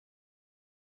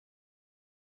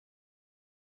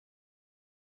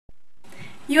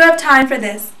You Have Time for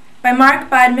This by Mark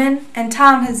Budman and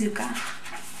Tom Hazuka.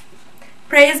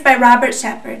 Praised by Robert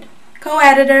Shepard,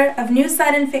 co-editor of New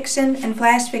Sudden Fiction and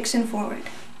Flash Fiction Forward.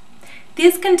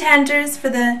 These contenders for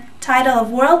the title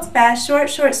of World's Best Short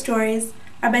Stories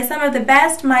are by some of the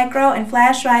best micro and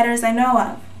flash writers I know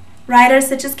of. Writers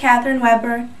such as Catherine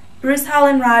Weber, Bruce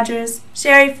Holland Rogers,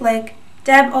 Sherry Flick,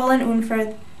 Deb Olin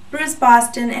Unferth, Bruce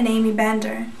Boston, and Amy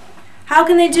Bender. How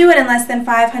can they do it in less than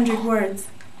 500 words?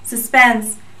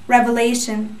 Suspense,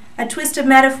 revelation, a twist of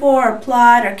metaphor or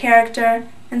plot or character,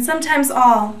 and sometimes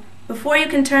all, before you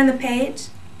can turn the page?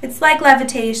 It's like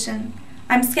levitation.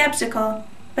 I'm skeptical,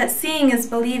 but seeing is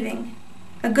believing.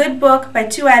 A good book by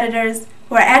two editors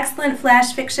who are excellent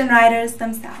flash fiction writers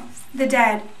themselves. The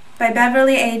Dead by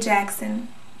Beverly A. Jackson.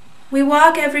 We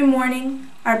walk every morning,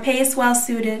 our pace well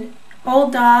suited,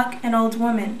 old dog and old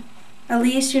woman, a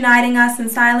leash uniting us in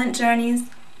silent journeys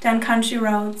down country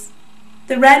roads.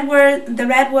 The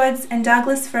redwoods and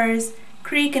Douglas firs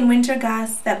creak in winter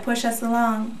gusts that push us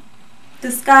along.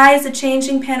 The sky is a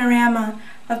changing panorama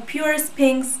of purest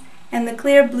pinks and the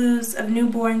clear blues of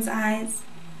newborns' eyes,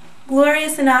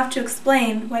 glorious enough to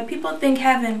explain why people think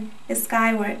heaven is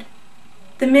skyward.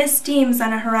 The mist steams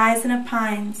on a horizon of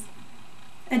pines.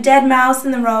 A dead mouse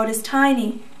in the road is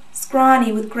tiny,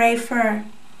 scrawny with gray fur.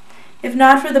 If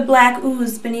not for the black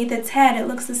ooze beneath its head, it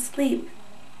looks asleep.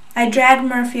 I drag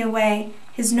Murphy away,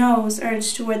 his nose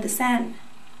urged toward the scent.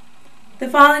 The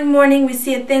following morning we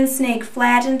see a thin snake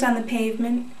flattened on the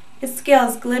pavement, its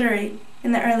scales glittery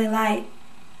in the early light.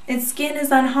 Its skin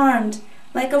is unharmed,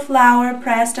 like a flower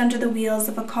pressed under the wheels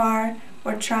of a car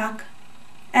or truck.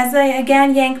 As I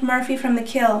again yank Murphy from the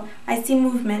kill, I see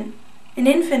movement. An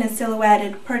infant is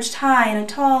silhouetted, perched high in a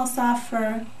tall, soft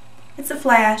fur. It's a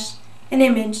flash, an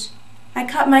image. I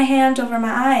cut my hand over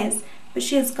my eyes, but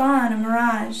she is gone, a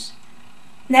mirage.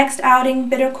 Next outing,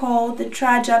 bitter cold, the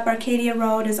trudge up Arcadia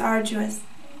Road is arduous.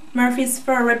 Murphy's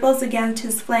fur ripples against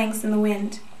his flanks in the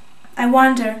wind. I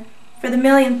wonder, for the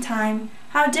millionth time,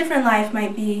 how different life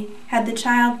might be had the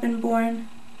child been born.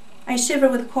 I shiver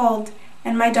with cold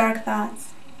and my dark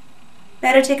thoughts.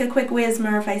 Better take a quick whiz,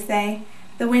 Murph, I say.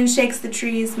 The wind shakes the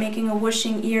trees, making a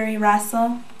whooshing, eerie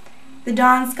rustle. The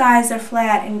dawn skies are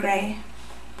flat and gray.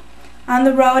 On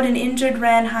the road, an injured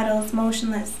wren huddles,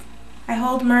 motionless. I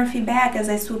hold Murphy back as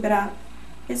I swoop it up.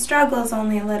 It struggles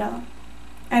only a little.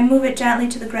 I move it gently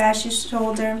to the grassy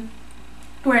shoulder,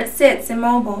 where it sits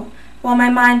immobile, while my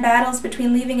mind battles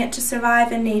between leaving it to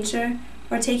survive in nature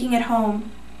or taking it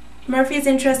home. Murphy's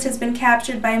interest has been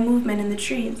captured by a movement in the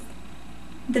trees.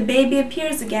 The baby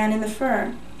appears again in the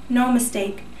fur. No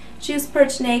mistake. She is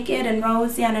perched naked and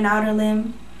rosy on an outer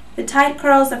limb. The tight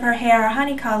curls of her hair are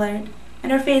honey-colored,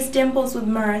 and her face dimples with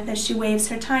mirth as she waves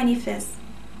her tiny fists.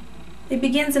 It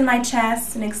begins in my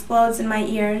chest and explodes in my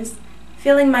ears,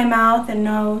 filling my mouth and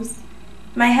nose.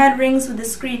 My head rings with the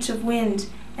screech of wind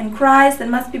and cries that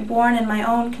must be born in my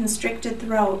own constricted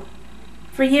throat.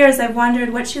 For years I've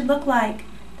wondered what she'd look like,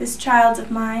 this child of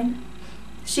mine.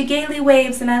 She gaily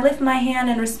waves, and I lift my hand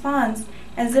in response,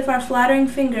 as if our fluttering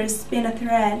fingers spin a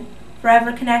thread,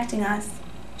 forever connecting us.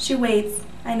 She waits,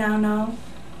 I now know.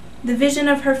 The vision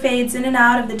of her fades in and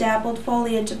out of the dappled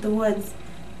foliage of the woods.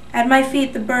 At my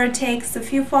feet the bird takes a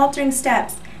few faltering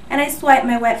steps, and I swipe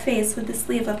my wet face with the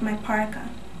sleeve of my parka.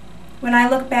 When I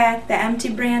look back, the empty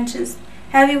branches,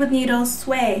 heavy with needles,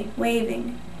 sway,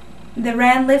 waving. The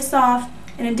wren lifts off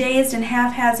in a dazed and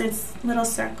haphazard little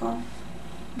circle.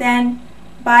 Then,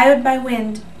 buoyed by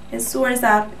wind, it soars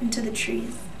up into the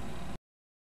trees.